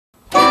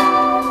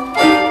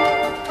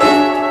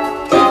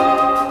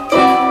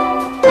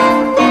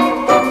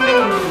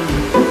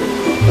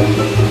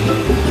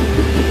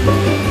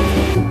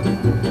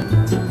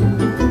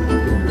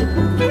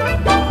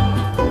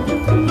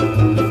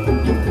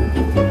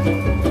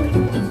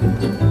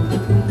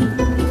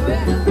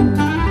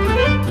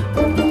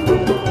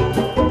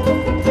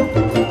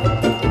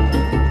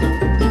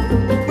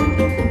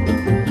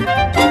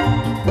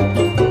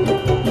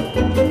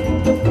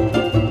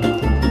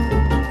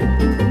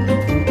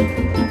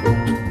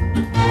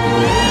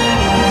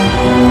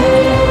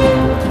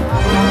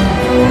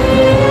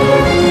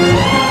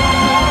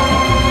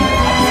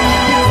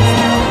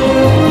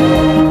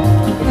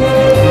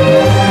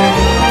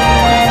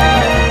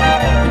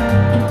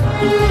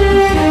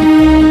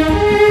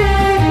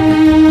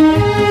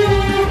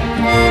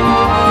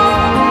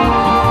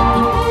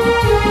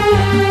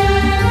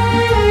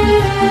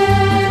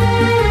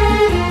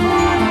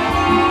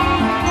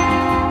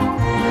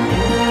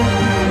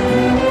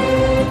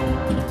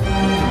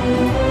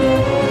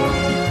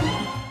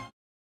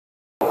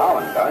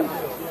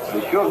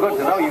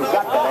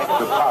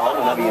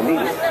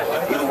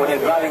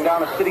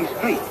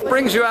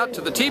brings you out to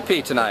the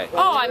teepee tonight?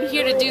 Oh, I'm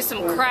here to do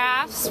some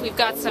crafts. We've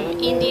got some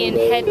Indian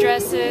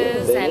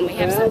headdresses and we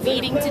have some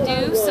beading to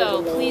do,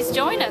 so please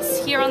join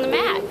us here on the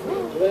mat.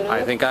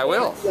 I think I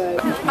will.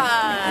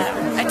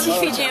 A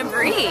TV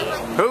Jamboree.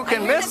 Who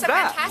can miss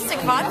that?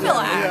 Fantastic vaudeville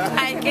act.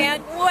 I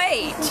can't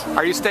wait.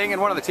 Are you staying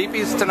in one of the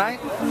teepees tonight?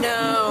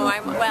 No,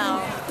 well,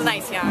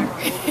 nice young.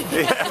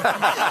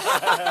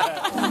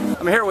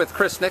 I'm here with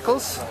Chris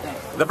Nichols,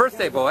 the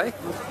birthday boy.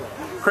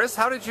 Chris,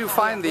 how did you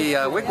find the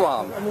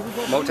Wigwam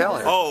Motel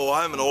here? Oh,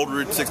 I'm an old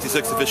Route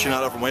 66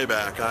 aficionado from way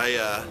back.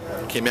 I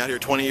came out here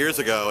 20 years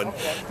ago and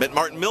met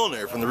Martin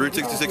Milner from the Route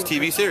 66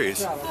 TV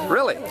series.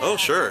 Really? Oh,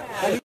 sure.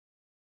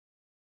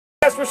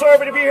 Yes, we're so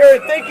happy to be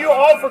here. Thank you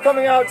all for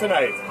coming out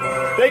tonight.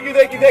 Thank you,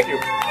 thank you, thank you.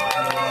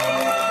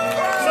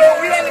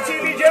 So we are the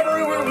TV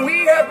Jamboree where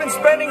we have been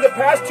spending the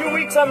past 2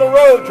 weeks on the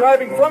road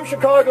driving from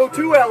Chicago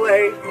to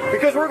LA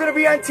because we're going to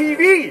be on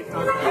TV.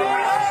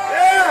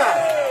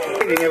 Yeah!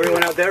 Good evening,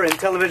 everyone out there in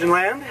television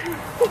land.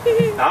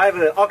 I have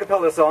an a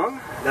cappella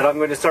song that I'm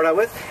going to start out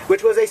with,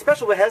 which was a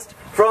special behest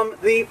from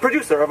the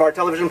producer of our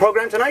television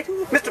program tonight,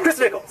 Mr. Chris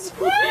Nichols.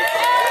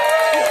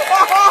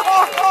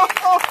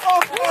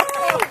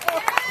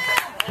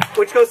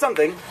 Which goes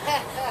something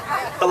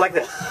like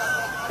this.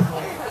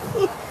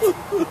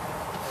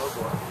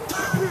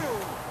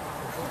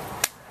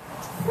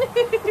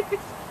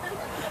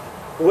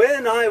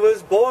 When I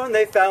was born,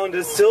 they found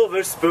a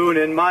silver spoon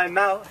in my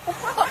mouth.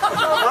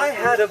 I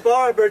had a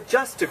barber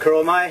just to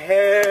curl my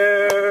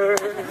hair.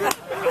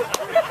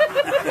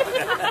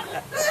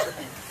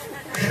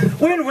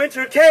 When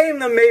winter came,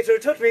 the mater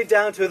took me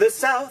down to the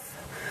south.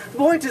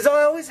 Point is,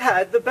 I always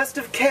had the best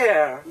of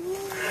care.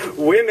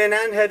 Women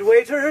and head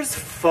waiters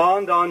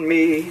fawned on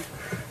me.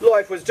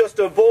 Life was just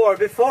a bore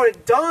before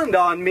it dawned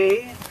on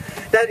me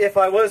that if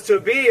I was to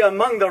be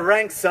among the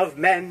ranks of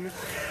men,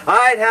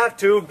 I'd have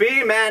to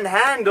be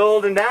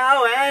manhandled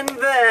now and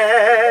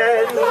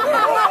then.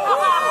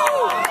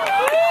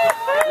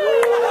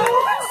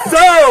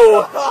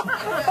 So,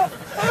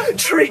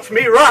 treat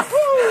me rough,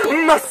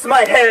 muss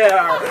my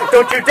hair.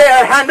 Don't you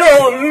dare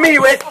handle me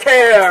with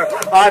care.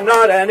 I'm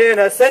not an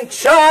innocent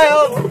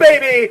child,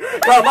 baby.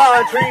 Come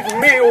on, treat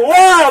me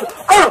wild.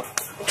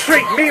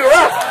 Treat me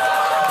rough.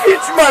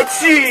 Pinch my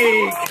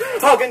cheek,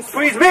 hug and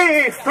squeeze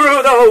me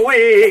through the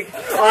week.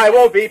 I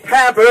won't be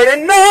pampered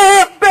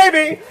enough,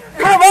 baby.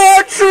 Come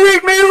on,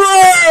 treat me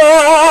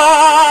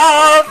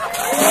rough.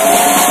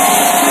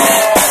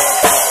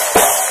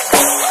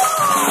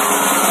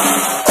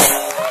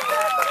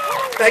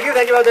 Thank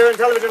you out there in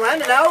television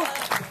land. And now,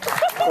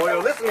 for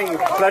your listening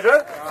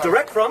pleasure,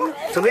 direct from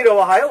Toledo,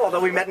 Ohio,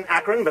 although we met in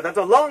Akron, but that's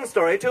a long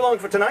story, too long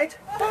for tonight,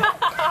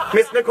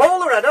 Miss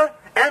Nichol Loretta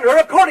and her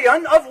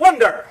accordion of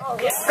wonder.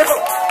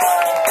 Nichol.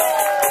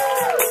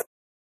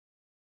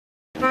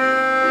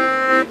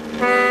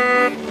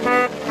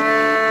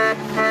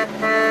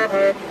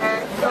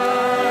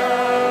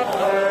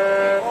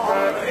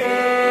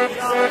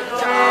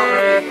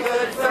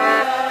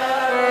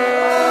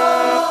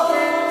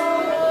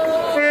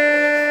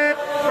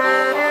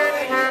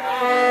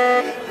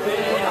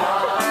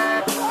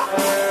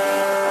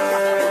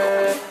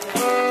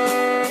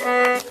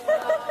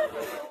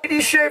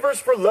 Shavers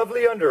for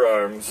Lovely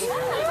Underarms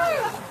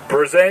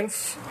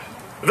presents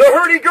the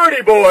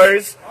Hurdy-Gurdy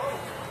Boys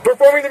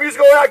performing the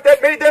musical act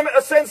that made them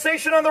a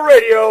sensation on the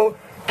radio.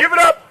 Give it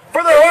up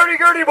for the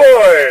Hurdy-Gurdy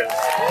Boys!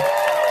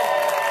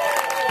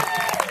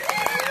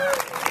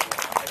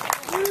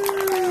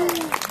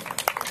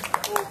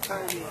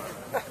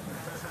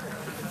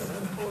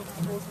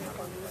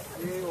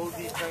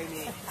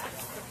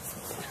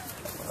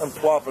 I'm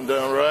plopping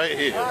down right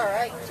here. All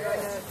right.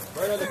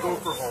 Right on the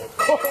gopher hole.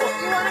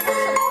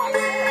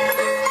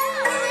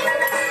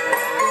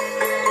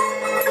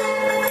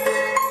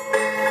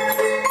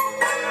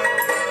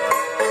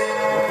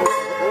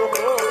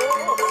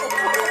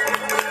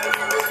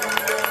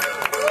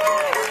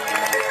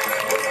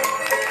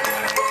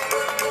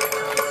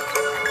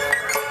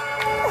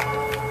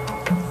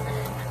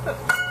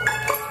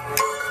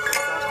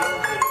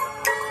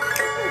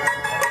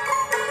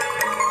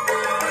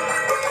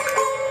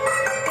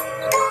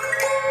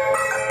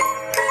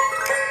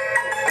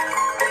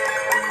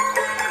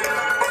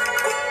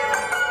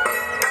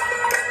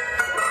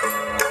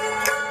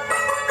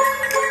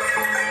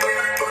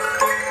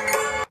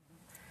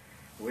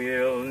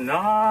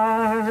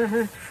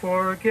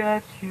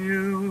 Forget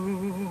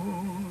you,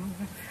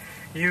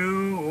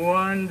 you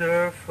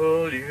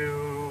wonderful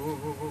you.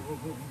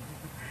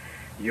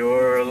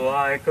 You're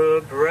like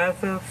a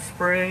breath of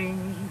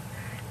spring,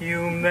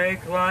 you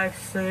make life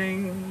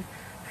sing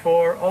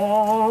for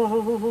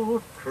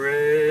all,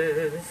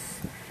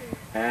 Chris.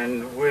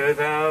 And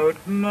without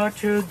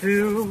much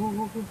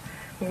ado,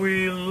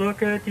 we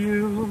look at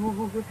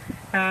you,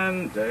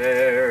 and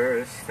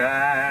there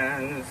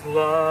stands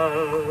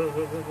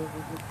love.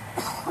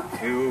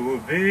 To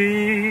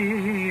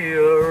be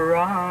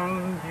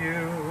around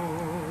you,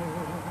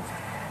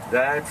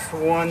 that's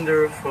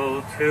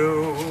wonderful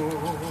too.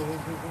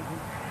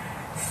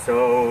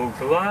 So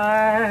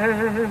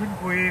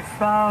glad we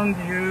found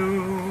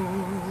you,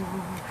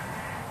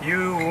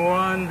 you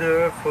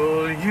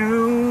wonderful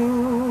you.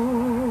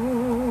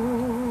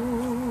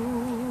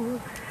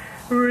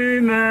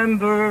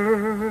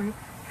 Remember,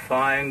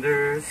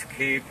 finders,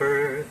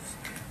 keepers,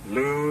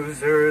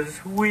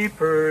 losers,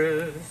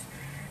 weepers,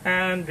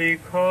 and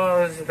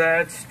because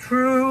that's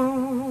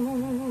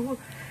true,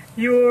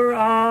 you're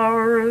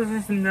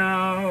ours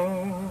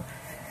now,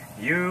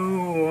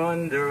 you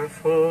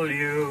wonderful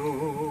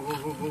you.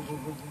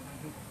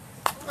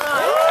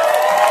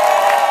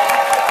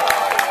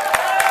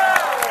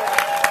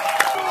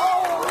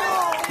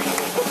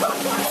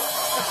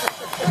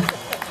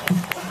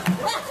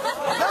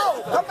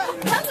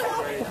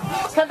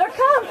 Heather,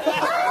 come!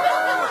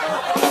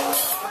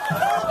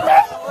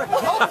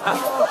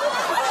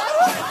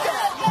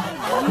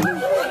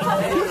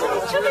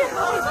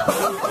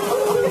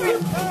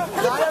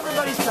 Not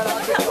everybody's cut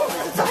out.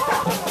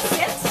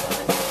 Sit.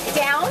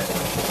 Down.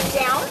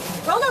 Down.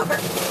 Roll over.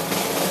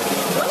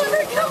 Roll over.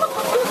 Come on.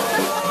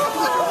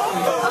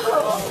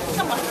 Oh,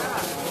 come on.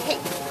 Hey.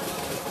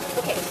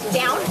 Okay.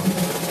 Down.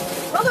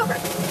 Roll over.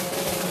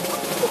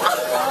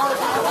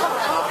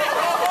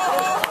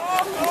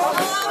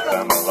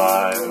 I'm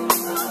alive.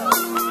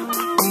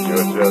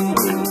 You're just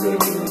too good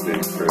to be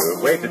true.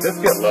 Wait, did this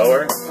get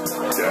lower?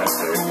 Can't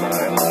take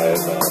my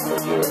eyes off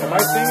of you. Am I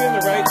singing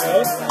the right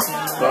notes?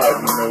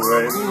 Pardon the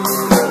way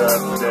that I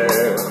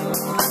stare.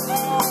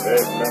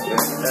 There's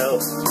nothing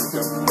else to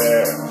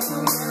compare.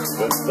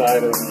 The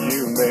sight of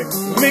you makes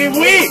me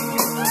weak.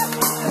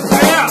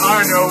 There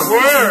are no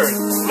words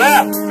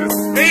left to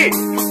speak.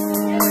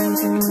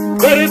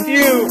 But if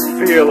you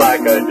feel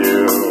like I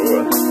do,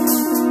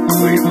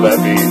 please let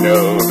me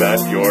know that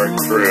you're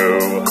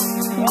true.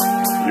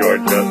 You're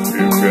just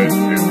too good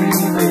to be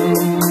true.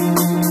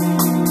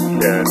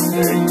 Can't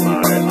take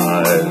my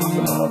eyes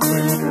off of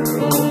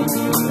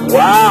you.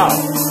 Wow!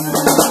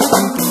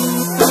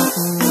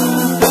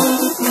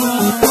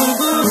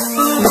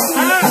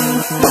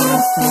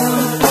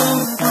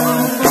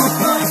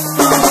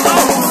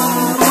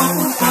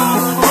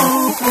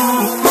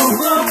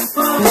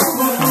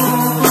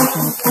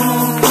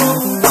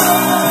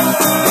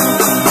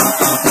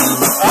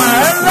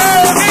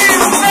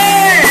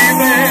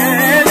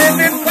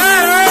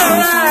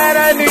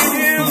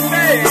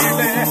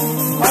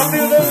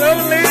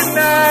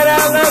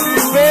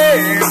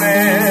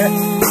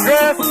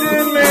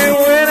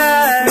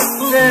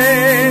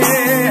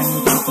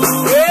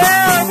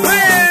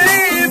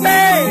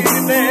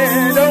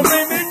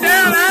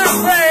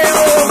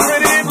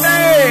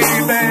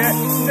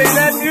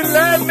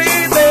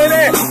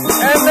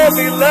 Let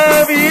me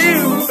love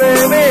you,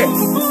 baby.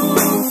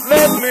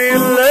 Let me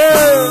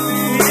love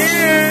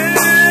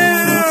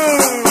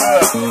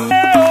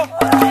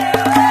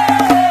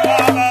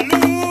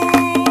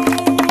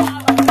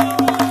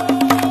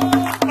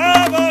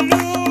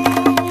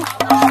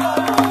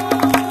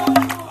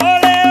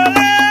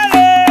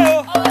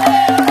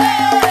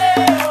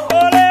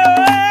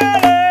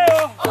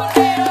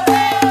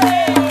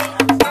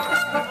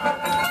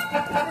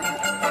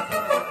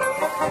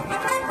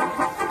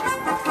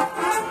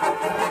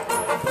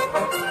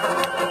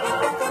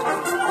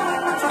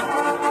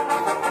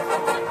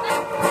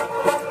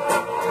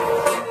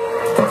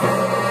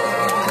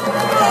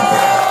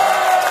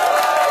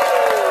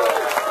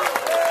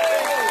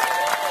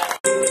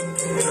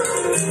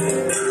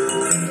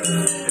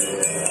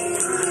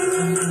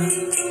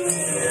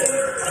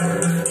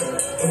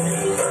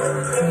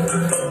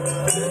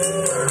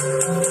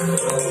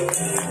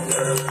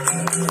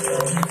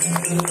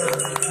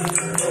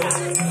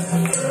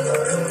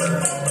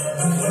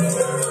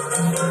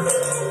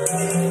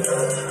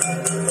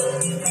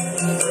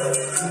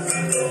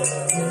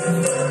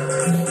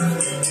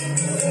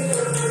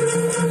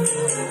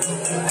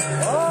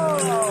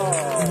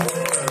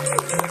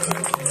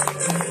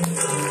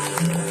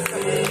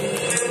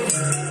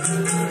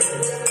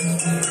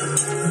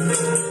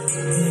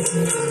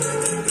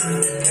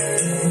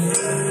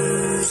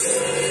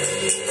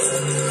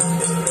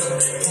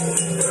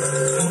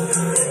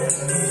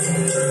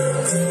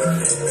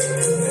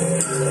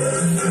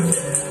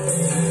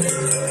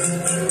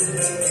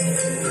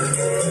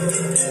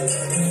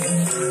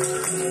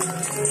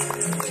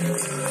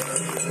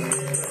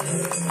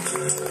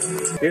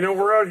You know,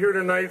 we're out here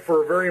tonight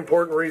for a very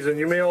important reason.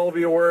 You may all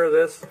be aware of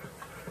this.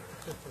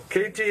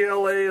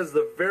 KTLA is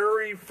the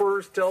very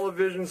first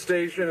television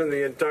station in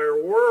the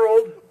entire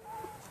world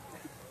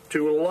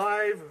to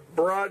live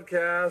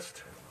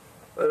broadcast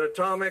an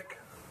atomic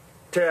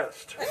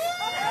test.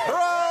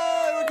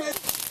 Hooray!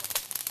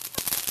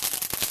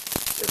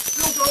 It's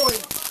still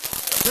going.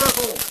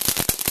 Careful.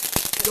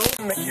 Don't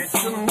in the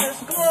kitchen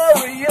this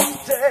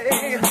glorious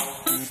day.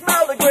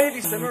 Smell the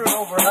gravy simmering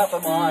over half a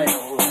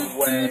mile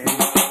away.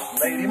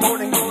 Lady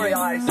Morning Glory,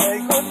 I say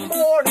good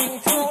morning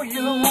to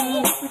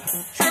you.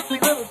 Chirpy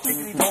little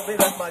chickadee told me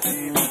that my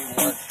baby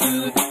was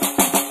true.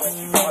 When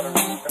she got her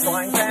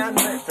frying pan,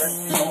 and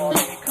she saw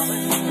me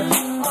coming,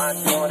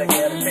 I'm gonna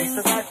get a taste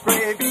of that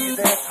gravy.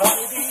 There's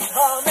honeybee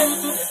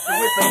humming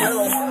with the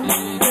little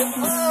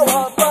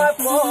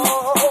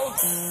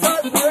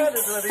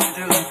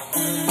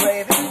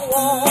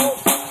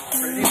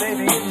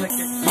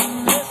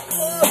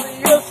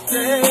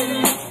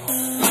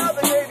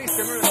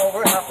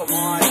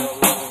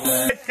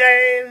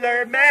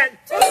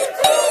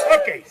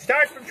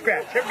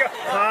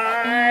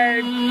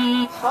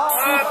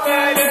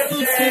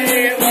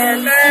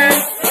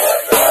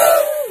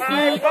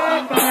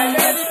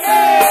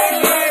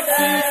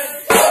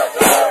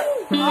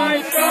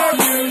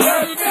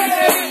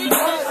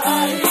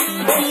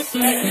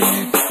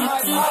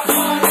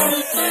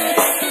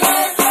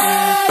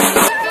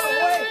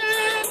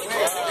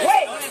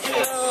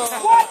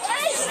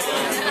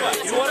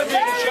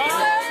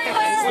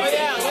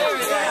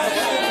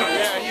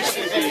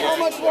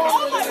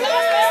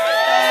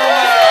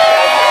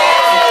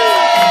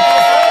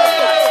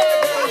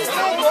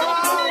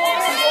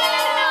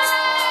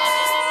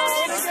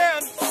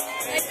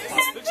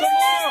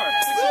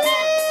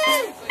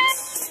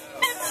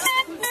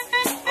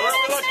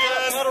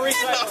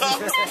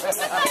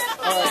All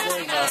right,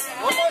 there you go.